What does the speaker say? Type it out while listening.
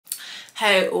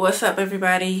Hey, what's up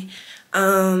everybody?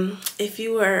 If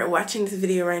you are watching this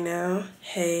video right now,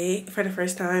 hey, for the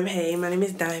first time, hey, my name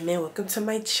is Diamond. Welcome to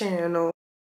my channel.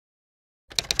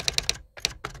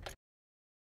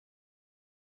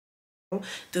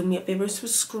 Do me a favor,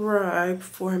 subscribe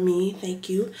for me, thank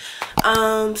you.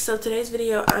 So today's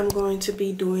video I'm going to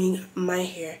be doing my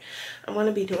hair. I'm going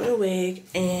to be doing a wig,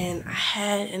 and I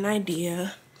had an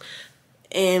idea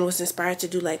and was inspired to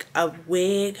do like a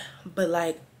wig, but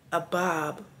like a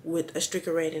bob with a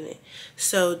streaker red in it.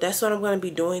 So that's what I'm going to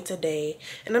be doing today,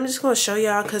 and I'm just going to show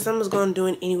y'all because I'm just going to do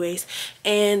it anyways.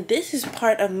 And this is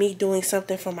part of me doing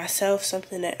something for myself,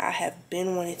 something that I have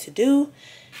been wanting to do.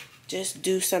 Just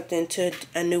do something to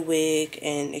a new wig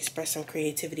and express some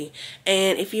creativity.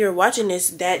 And if you're watching this,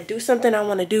 that do something I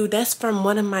want to do, that's from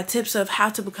one of my tips of how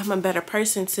to become a better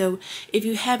person. So if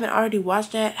you haven't already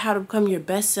watched that, how to become your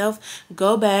best self,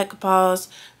 go back, pause,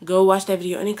 go watch that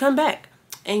video, and then come back,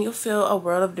 and you'll feel a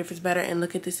world of difference better and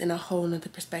look at this in a whole nother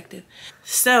perspective.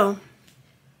 So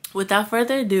without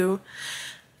further ado,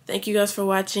 thank you guys for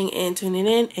watching and tuning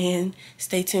in, and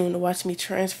stay tuned to watch me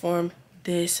transform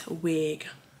this wig.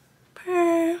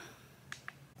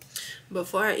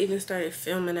 Before I even started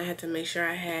filming, I had to make sure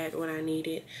I had what I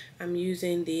needed. I'm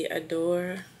using the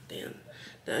Adore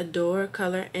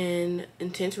Color in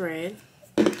Intense Red.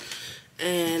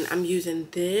 And I'm using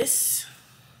this.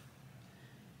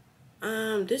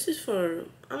 This is for,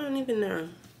 I don't even know.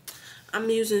 I'm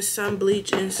using some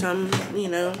bleach and some,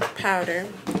 powder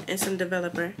and some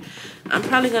developer. I'm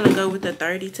probably going to go with the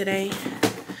 30 today.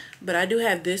 But I do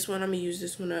have this one. I'm going to use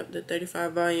this one up, the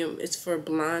 35 volume. It's for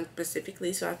blonde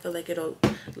specifically, so I feel like it'll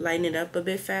lighten it up a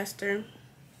bit faster.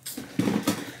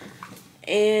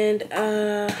 And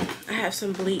I have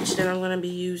some bleach that I'm going to be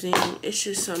using. It's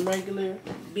just some regular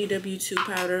BW2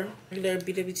 powder.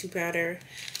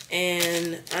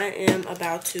 And I am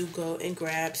about to go and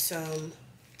grab some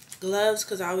gloves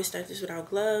because I always start this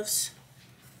without gloves.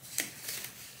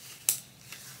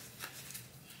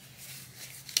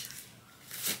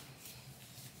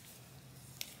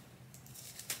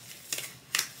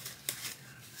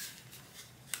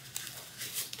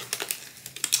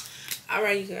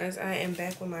 Alright, you guys, I am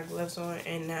back with my gloves on,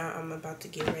 and now I'm about to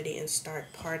get ready and start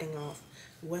parting off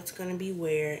what's going to be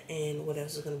where and what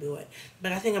else is going to be what.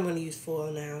 But I think I'm going to use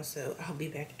foil now, so I'll be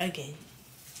back again.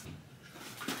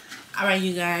 Alright,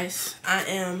 you guys, I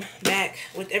am back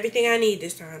with everything I need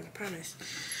this time, I promise.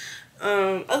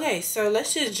 Okay, so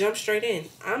let's just jump straight in.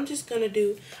 I'm just going to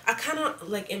do, I kind of,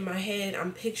 like in my head,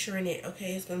 I'm picturing it,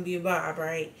 okay, it's going to be a bob,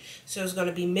 right? So it's going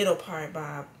to be middle part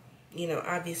bob,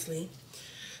 obviously.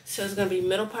 So it's going to be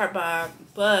middle part bob,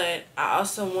 but I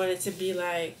also want it to be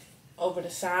like over the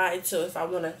side. So if I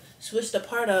want to switch the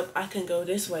part up, I can go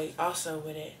this way also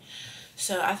with it.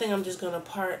 So I think I'm just going to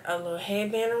part a little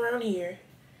headband around here.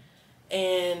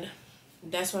 And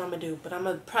that's what I'm going to do. But I'm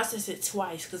going to process it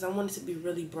twice because I want it to be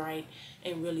really bright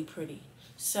and really pretty.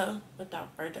 So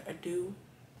without further ado,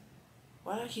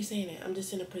 why do I keep saying that? I'm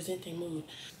just in a presenting mood.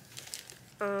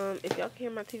 If y'all can hear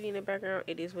my TV in the background,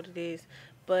 it is what it is.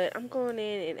 But I'm going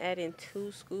in and adding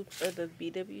 2 scoops of the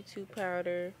BW2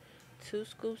 powder, 2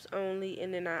 scoops only,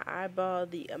 and then I eyeball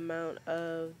the amount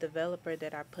of developer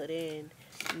that I put in,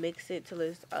 mix it till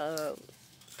it's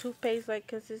toothpaste-like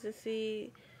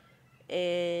consistency,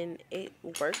 and it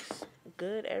works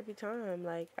good every time.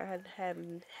 Like, I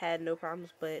haven't had no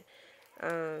problems, but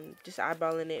just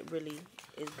eyeballing it really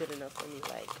is good enough for me.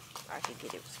 Like, I could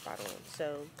get it spot on.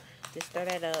 So just stir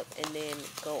that up and then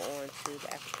go on to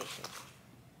the application.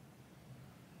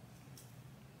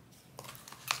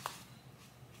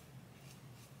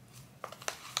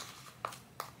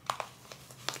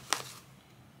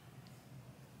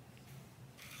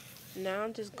 Now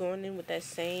I'm just going in with that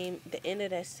the end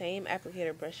of that same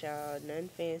applicator brush, y'all. Nothing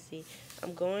fancy.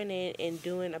 I'm going in and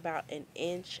doing about an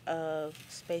inch of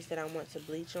space that I want to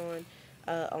bleach on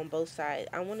both sides.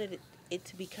 I wanted it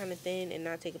to be kind of thin and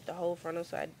not take up the whole frontal,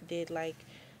 so I did like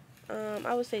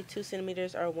I would say 2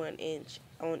 centimeters or 1 inch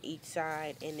on each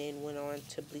side, and then went on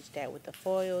to bleach that with the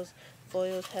foils.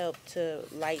 Foils help to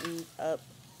lighten up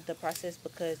the process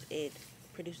because it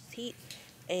produces heat,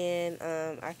 and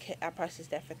I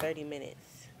processed that for 30 minutes.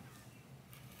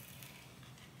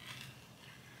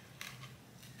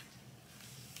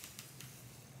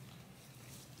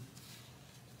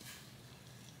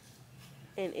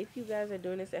 And if you guys are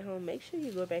doing this at home, make sure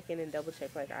you go back in and double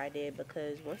check like I did,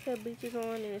 because once that bleach is on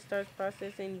and it starts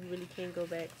processing, you really can't go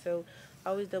back. So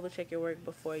always double check your work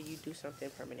before you do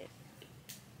something permanent.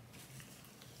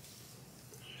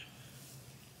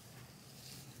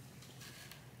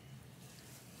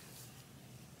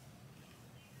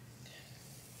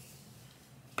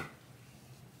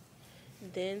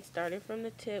 Then starting from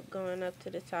the tip going up to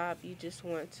the top, you just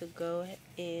want to go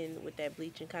in with that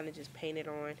bleach and kind of just paint it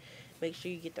on. Make sure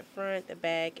you get the front, the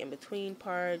back, and between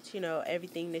parts, you know,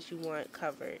 everything that you want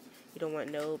covered. You don't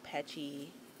want no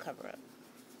patchy cover up.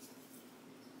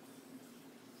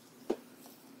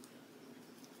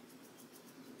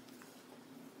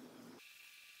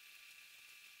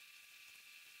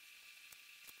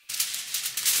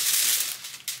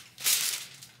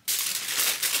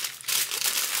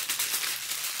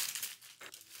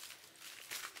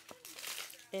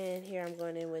 And here I'm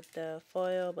going in with the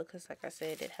foil because, like I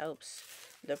said, it helps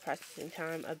the processing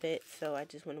time a bit. So I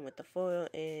just went in with the foil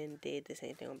and did the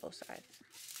same thing on both sides.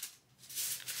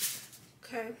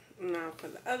 Okay, now for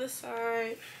the other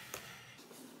side.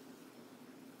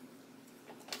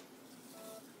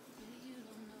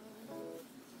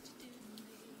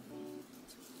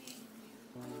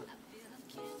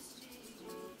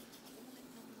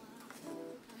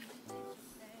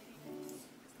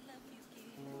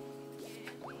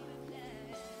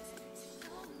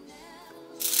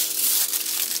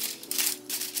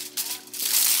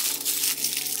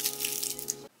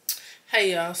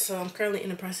 Hey y'all, so I'm currently in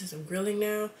the process of grilling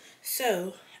now.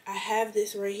 So I have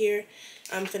this right here.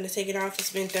 I'm finna take it off.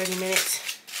 It's been 30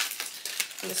 minutes.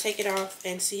 I'm gonna take it off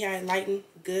and see how it lightened.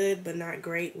 Good, but not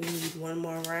great. We need one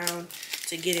more round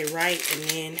to get it right, and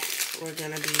then we're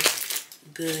gonna be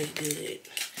good.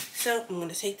 So I'm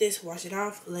gonna take this, wash it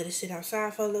off, let it sit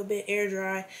outside for a little bit, air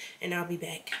dry, and I'll be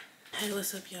back. Hey,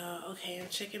 what's up y'all? Okay, I'm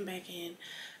checking back in.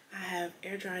 I have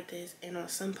air dried this, and on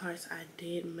some parts I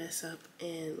did mess up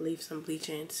and leave some bleach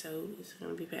in, so it's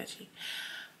gonna be patchy.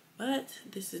 But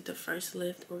this is the first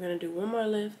lift. We're gonna do one more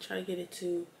lift, try to get it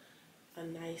to a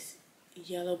nice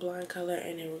yellow blonde color,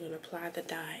 and then we're gonna apply the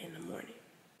dye in the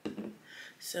morning.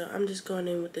 So I'm just going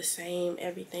in with the same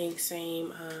everything,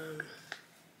 same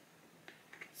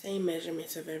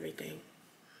measurements of everything.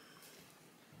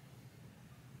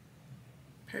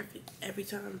 Perfect every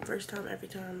time, first time, every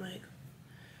time. Like,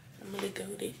 I'm really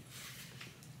goated.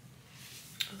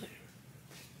 Okay.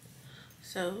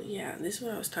 So yeah, this is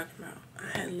what I was talking about.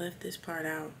 I had left this part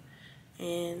out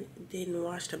and didn't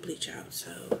wash the bleach out.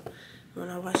 So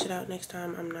when I wash it out next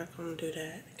time, I'm not gonna do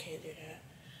that. I can't do that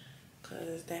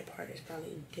because that part is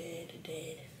probably dead.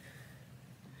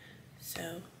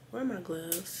 So where are my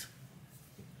gloves?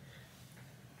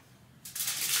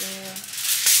 Yeah.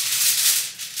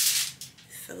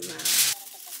 It's so loud.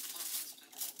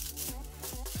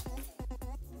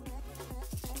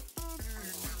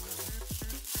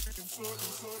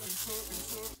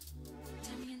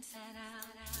 Turn me inside out,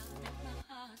 make my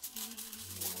heart beat.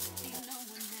 Leave no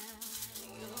one now,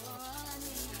 you're all I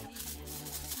need.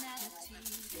 Personality,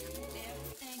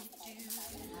 everything you do.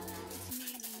 It's me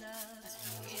to love,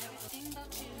 everything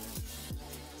about you.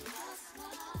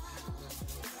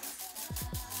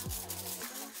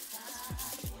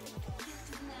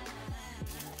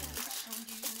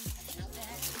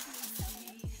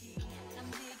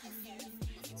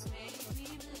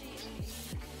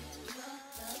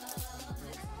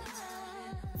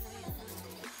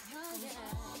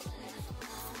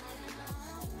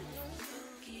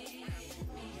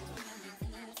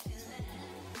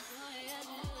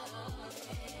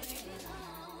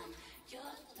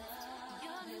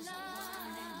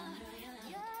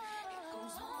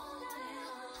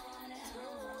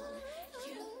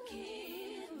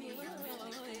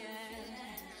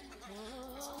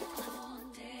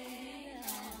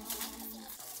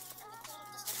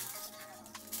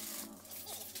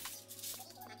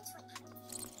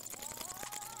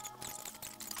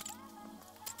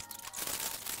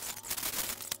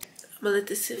 I'm gonna let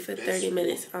this sit for 30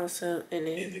 minutes also, and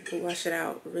then we'll wash it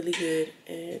out really good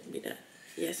and be done.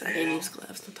 Yes, I didn't use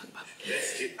gloves. Don't talk about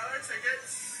it.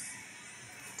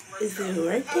 Is it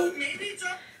working?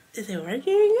 Is it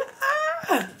working?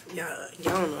 Ah! Y'all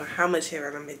don't know how much hell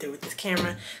I've been through with this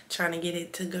camera, trying to get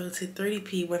it to go to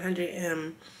 30p,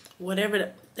 100M,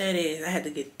 whatever that is. I had to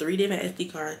get 3 different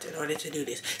SD cards in order to do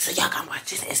this. So y'all can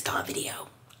watch this install video.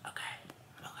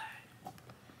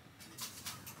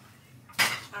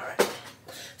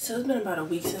 So it's been about a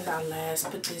week since I last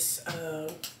put this,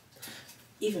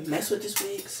 even mess with this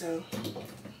wig, so.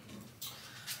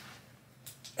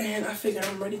 And I figured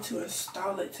I'm ready to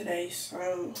install it today,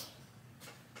 so.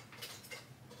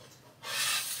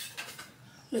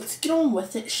 Let's get on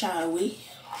with it, shall we?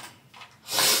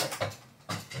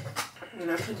 And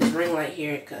I put this ring light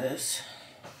here because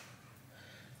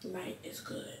light is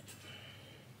good.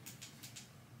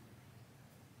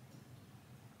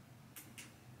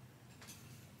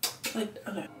 Like,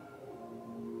 okay.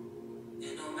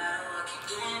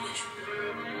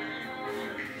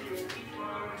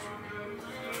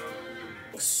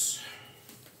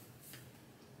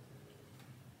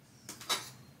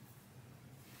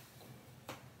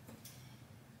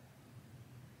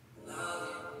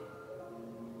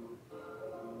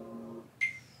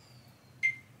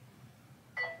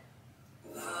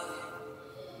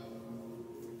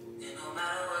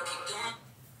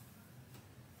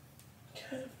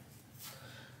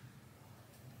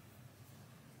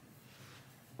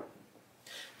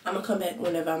 I'm gonna come back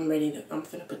whenever I'm ready to. I'm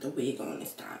finna put the wig on and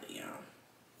style it, y'all.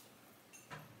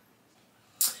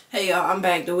 Hey y'all, I'm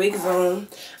back. The wig is on.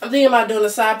 I'm thinking about doing a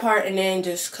side part and then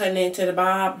just cutting it into the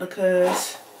bob,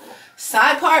 because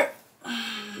side part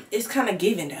is kind of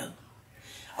giving though,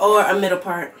 or a middle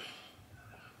part.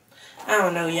 I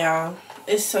don't know, y'all.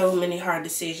 It's so many hard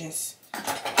decisions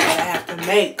that I have to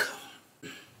make.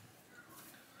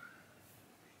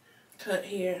 Cut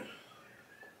here,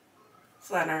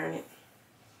 flat iron it,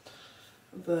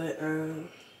 but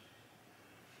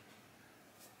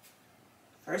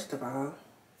first of all,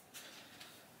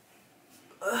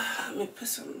 let me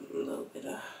put a little bit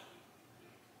of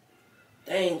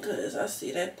thing, cause I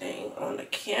see that thing on the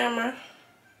camera.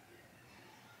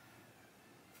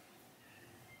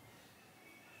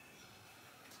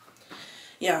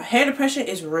 Yeah, hair depression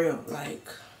is real. Like,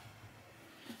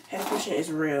 hair depression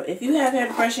is real. If you have hair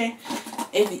depression,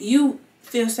 if you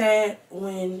feel sad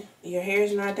when your hair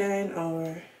is not done,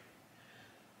 or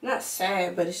not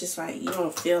sad, but it's just like you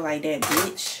don't feel like that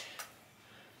bitch,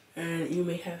 and you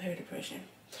may have hair depression.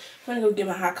 I'm gonna go get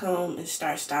my hot comb and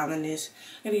start styling this.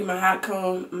 I'm gonna get my hot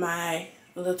comb, my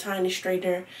little tiny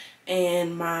straightener,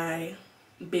 and my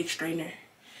big straightener.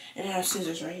 And I have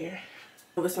scissors right here.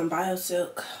 With some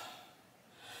BioSilk.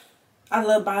 I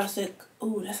love BioSilk.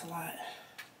 Ooh, that's a lot.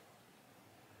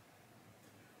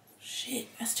 Shit,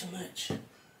 that's too much.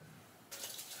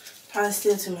 Probably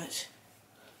still too much.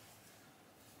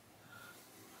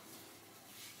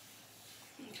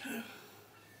 Okay.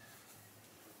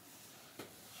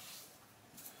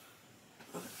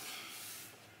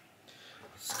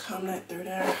 Let's comb that through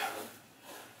there.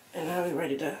 And now we're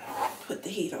ready to put the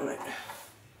heat on it.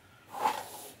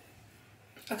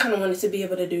 I kind of wanted to be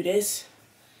able to do this.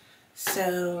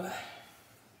 So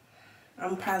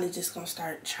I'm probably just going to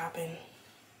start chopping,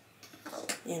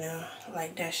 you know,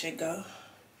 like that should go.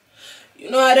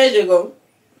 You know how that should go.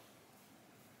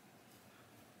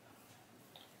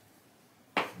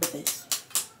 With this.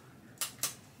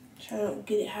 Try to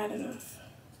get it hot enough.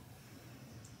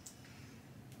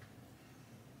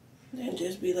 Then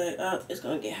just be like, oh, it's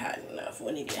going to get hot enough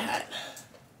when it get hot.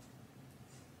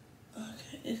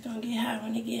 Okay, it's going to get hot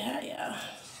when it get hot, y'all.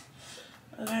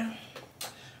 Okay.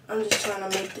 I'm just trying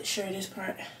to make sure this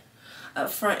part up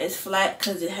front is flat,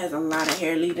 because it has a lot of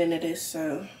hair leading into this,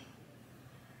 so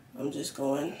I'm just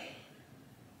working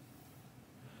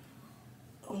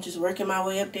my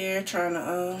way up there, trying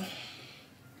to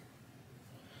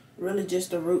really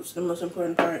just the roots, the most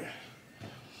important part,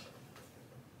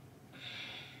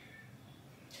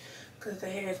 because the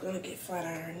hair is going to get flat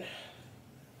ironed.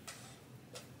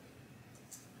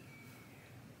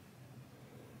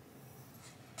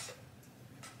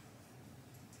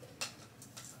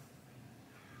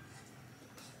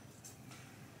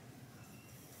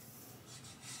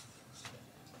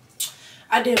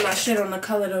 I did my shit on the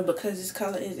color though, because this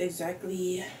color is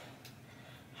exactly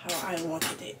how I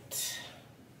wanted it.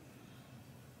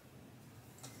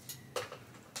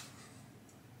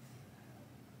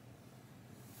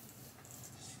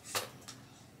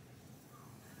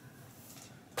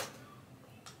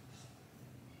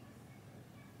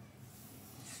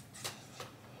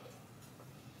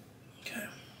 Okay.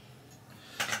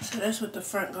 So that's what the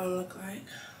front gonna look like.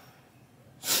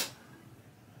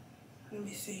 Let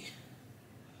me see.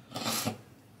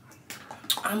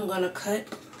 I'm gonna cut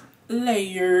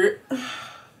layered. I'm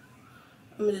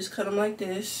gonna just cut them like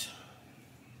this.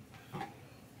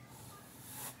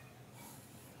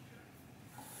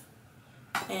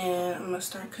 And I'm gonna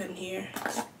start cutting here.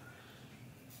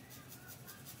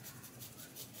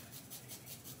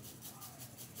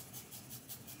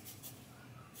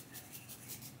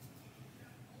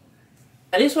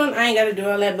 This one I ain't gotta do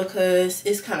all that because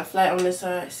it's kind of flat on this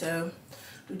side, so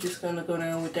we're just gonna go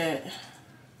down with that.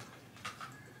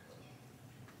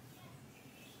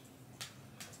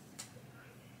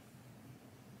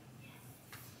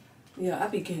 Yeah, I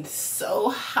be getting so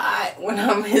hot when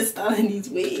I'm installing these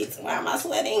wigs. Why am I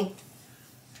sweating?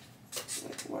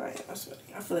 Why am I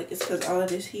sweating? I feel like it's because all of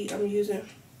this heat I'm using,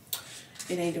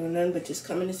 it ain't doing nothing but just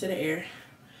coming into the air.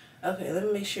 Okay, let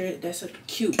me make sure that's a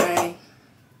cute bang.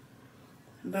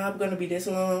 Bob gonna be this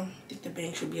long. I think the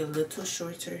bang should be a little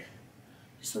shorter.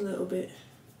 Just a little bit.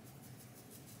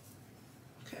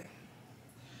 Okay.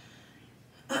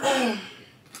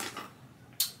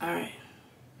 Alright.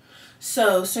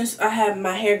 So since I have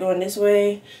my hair going this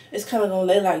way, it's kind of gonna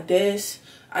lay like this.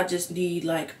 I just need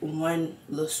like one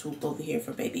little swoop over here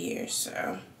for baby hairs.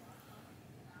 So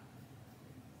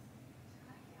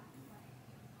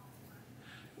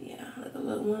yeah, like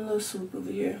one little swoop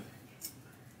over here.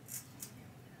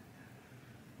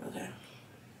 Okay.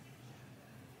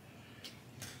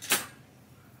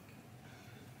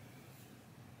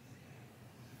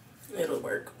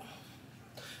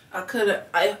 I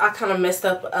kind of messed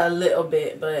up a little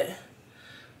bit, but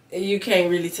you can't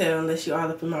really tell unless you're all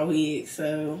up in my wig.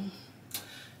 So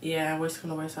yeah, worst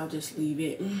come to worst, I'll just leave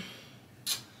it.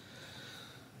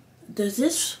 Does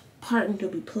this part need to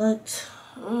be plucked?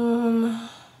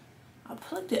 I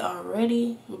plucked it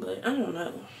already, but I don't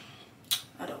know.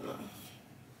 I don't know.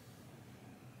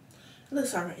 It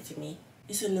looks alright to me.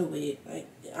 It's a new wig. Like,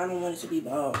 I don't want it to be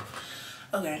bald.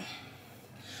 Okay.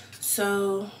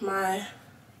 So my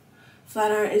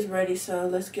flat iron is ready, so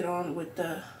let's get on with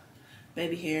the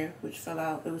baby hair, which fell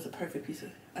out. It was a perfect piece of,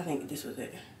 I think this was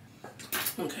it.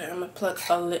 Okay, I'm gonna pluck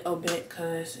a little bit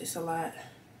because it's a lot.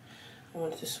 I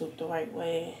want it to swoop the right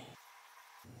way.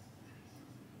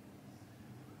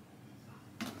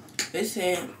 It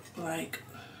said, like,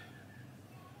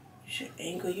 you should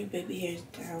angle your baby hairs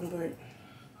downward.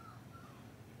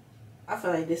 I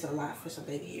feel like this is a lot for some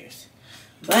baby hairs.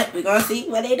 But we're gonna see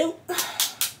what they do.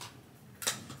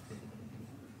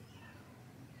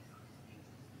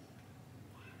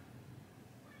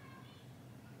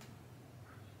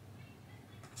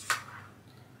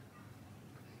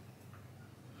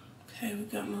 Okay, we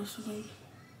got most of them.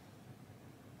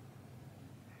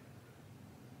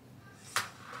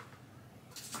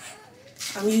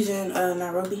 I'm using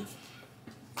Nairobi.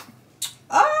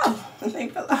 Oh, I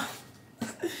think fell off.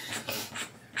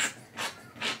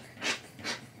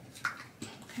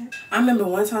 I remember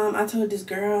one time I told this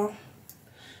girl,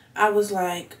 I was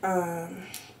like, her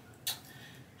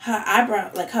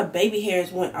eyebrow, like her baby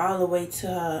hairs went all the way to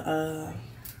her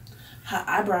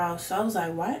eyebrows. So I was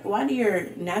like, why do your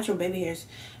natural baby hairs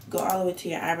go all the way to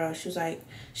your eyebrows? She was like,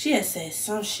 she had said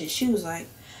some shit. She was like,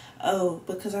 oh,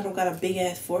 because I don't got a big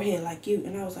ass forehead like you.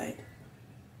 And I was like,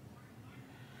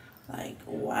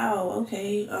 wow,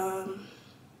 okay,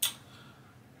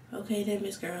 okay then,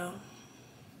 Miss Girl.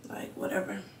 Like,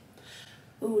 whatever.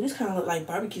 Ooh, this kind of look like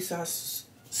barbecue sauce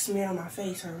smeared on my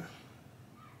face, huh?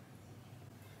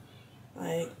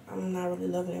 Like, I'm not really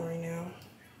loving it right now.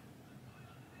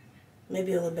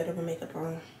 Maybe a little better with makeup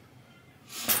on.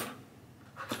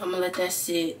 I'm gonna let that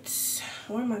sit.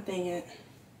 Where my thing at?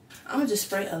 I'm gonna just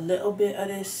spray a little bit of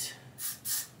this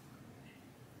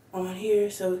on here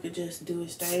so it could just do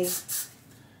its thing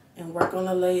and work on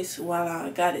the lace while I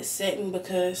got it setting,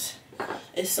 because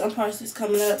it's some parts that's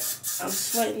coming up. I'm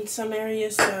sweating some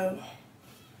areas, so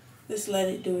just let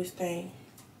it do its thing.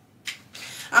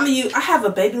 I have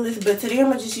a Babyliss, but today I'm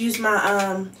gonna just use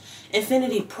my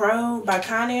Infinity Pro by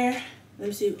Conair. Let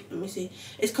me see.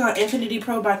 It's called Infinity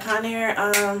Pro by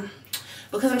Conair.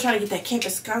 Because I'm trying to get that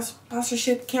campus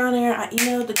sponsorship Conair, I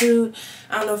emailed the dude.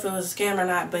 I don't know if it was a scam or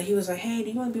not, but he was like, hey, do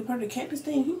you want to be part of the campus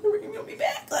thing? You can email me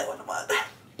back. Like, what the fuck?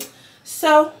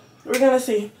 So, we're gonna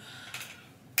see.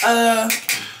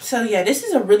 So yeah, this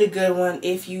is a really good one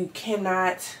if you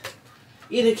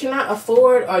either cannot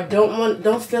afford or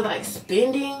don't feel like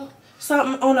spending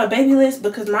something on a Babyliss,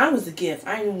 because mine was a gift.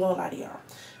 I ain't even gonna lie to y'all.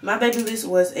 My Babyliss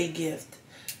was a gift.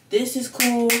 This is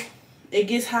cool. It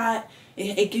gets hot.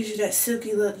 It gives you that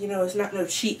silky look. You know, it's not no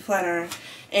cheap flat iron.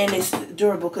 And it's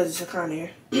durable because it's a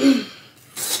Conair.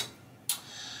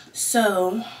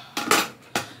 So,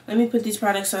 let me put these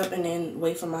products up and then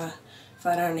wait for my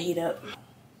flat iron to heat up.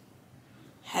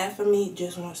 Half of me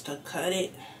just wants to cut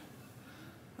it.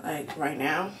 Like, right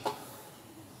now.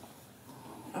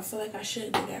 I feel like I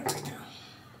should do that right now.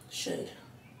 Should.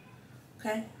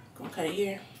 Okay? Gonna cut it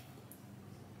here.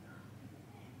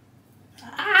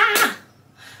 Ah!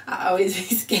 I always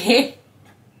be scared.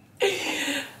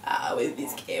 I always be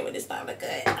scared when it's time to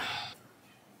cut.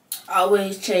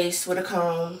 Always chase with a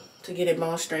comb to get it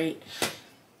bone straight.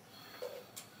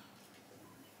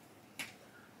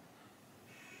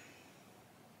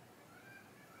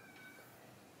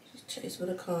 Just chase with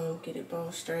a comb, get it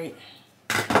bone straight.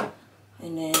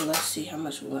 And then let's see how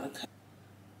much we want to cut.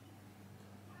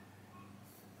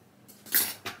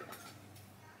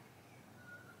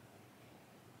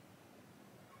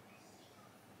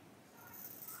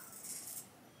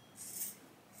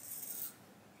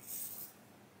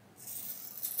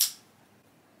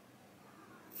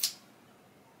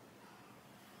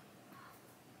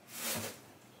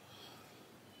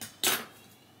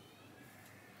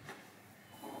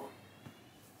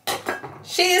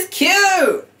 She is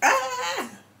cute. Ah!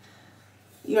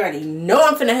 You already know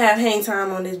I'm finna have hang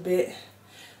time on this bit.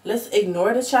 Let's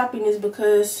ignore the choppiness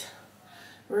because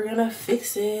we're gonna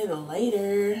fix it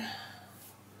later.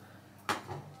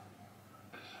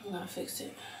 I'm gonna fix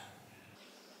it.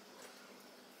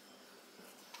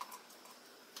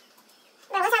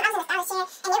 Bro, one time I was in the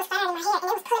stylist chair and it was flat in my hair and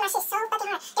it was pulling my shit so fucking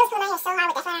hard. It was pulling my hair so hard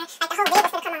with that flat iron. Like the whole wig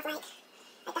was gonna come off,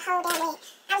 like the whole damn wig.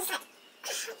 I was just like,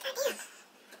 oh, goddamn.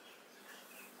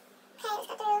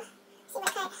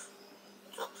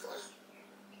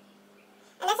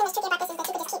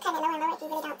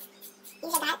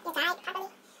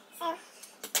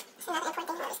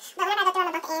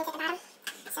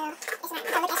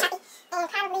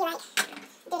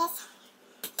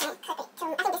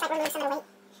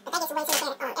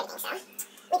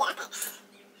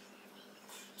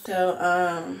 So,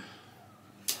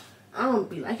 I don't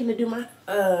be liking to do my,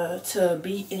 to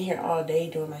be in here all day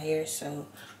doing my hair. So,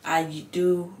 I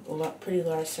do pretty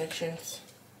large sections.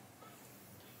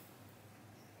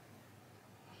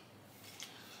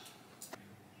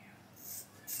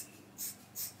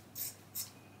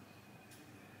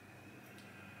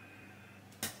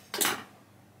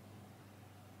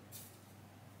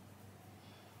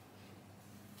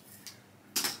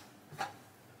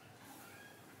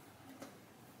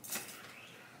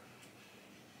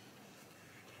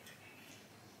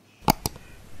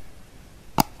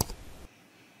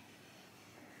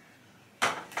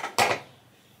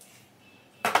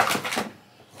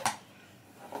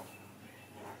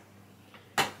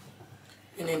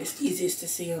 And then it's easiest to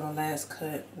see on the last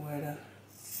cut where the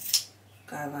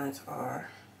guidelines are.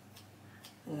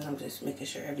 And then I'm just making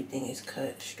sure everything is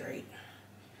cut straight.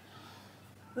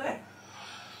 Okay.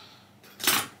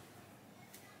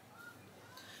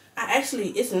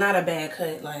 It's not a bad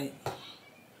cut. Like,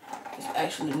 it's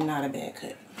actually not a bad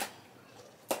cut.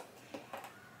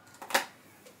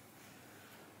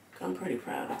 I'm pretty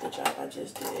proud of the job I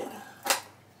just did.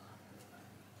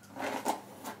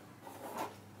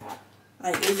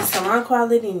 Like, is it salon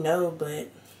quality? No, but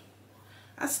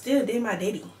I still did my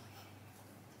ditty.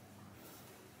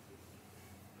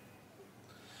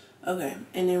 Okay,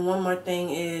 and then one more thing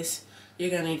is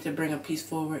you're gonna need to bring a piece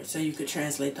forward so you could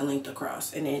translate the length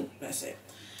across, and then that's it.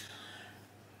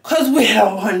 Cause we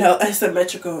don't want no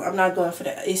asymmetrical. I'm not going for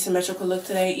the asymmetrical look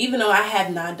today. Even though I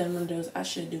have not done one of those, I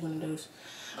should do one of those.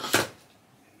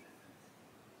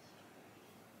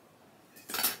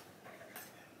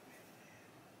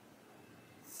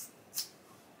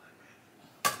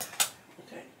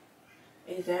 Okay,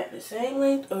 is that the same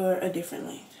length or a different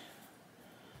length?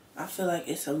 I feel like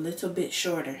it's a little bit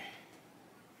shorter.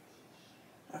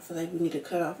 I feel like we need to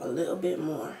cut off a little bit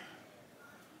more.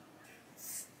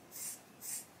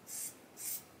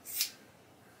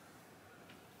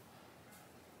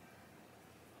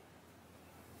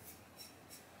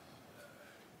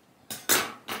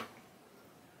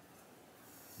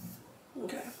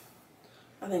 Okay,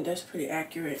 I think that's pretty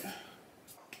accurate.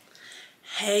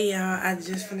 Hey y'all, I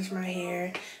just finished my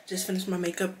hair, just finished my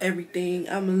makeup, everything.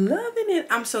 I'm loving it.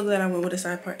 I'm so glad I went with a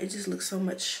side part. It just looks so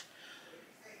much.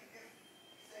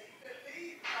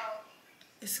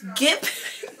 It's giving.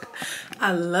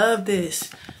 I love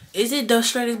this. Is it the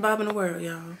straightest bob in the world,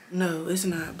 y'all? No, it's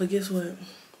not. But guess what?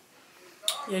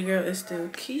 Your girl is still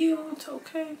cute,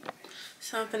 okay?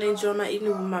 So I'm finna enjoy my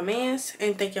evening with my mans.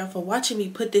 And thank y'all for watching me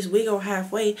put this wig on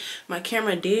halfway. My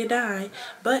camera did die,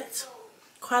 but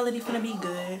quality finna be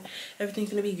good. Everything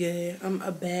finna be good. I'm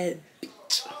a bad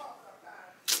bitch.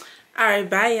 Alright,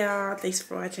 bye y'all. Thanks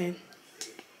for watching.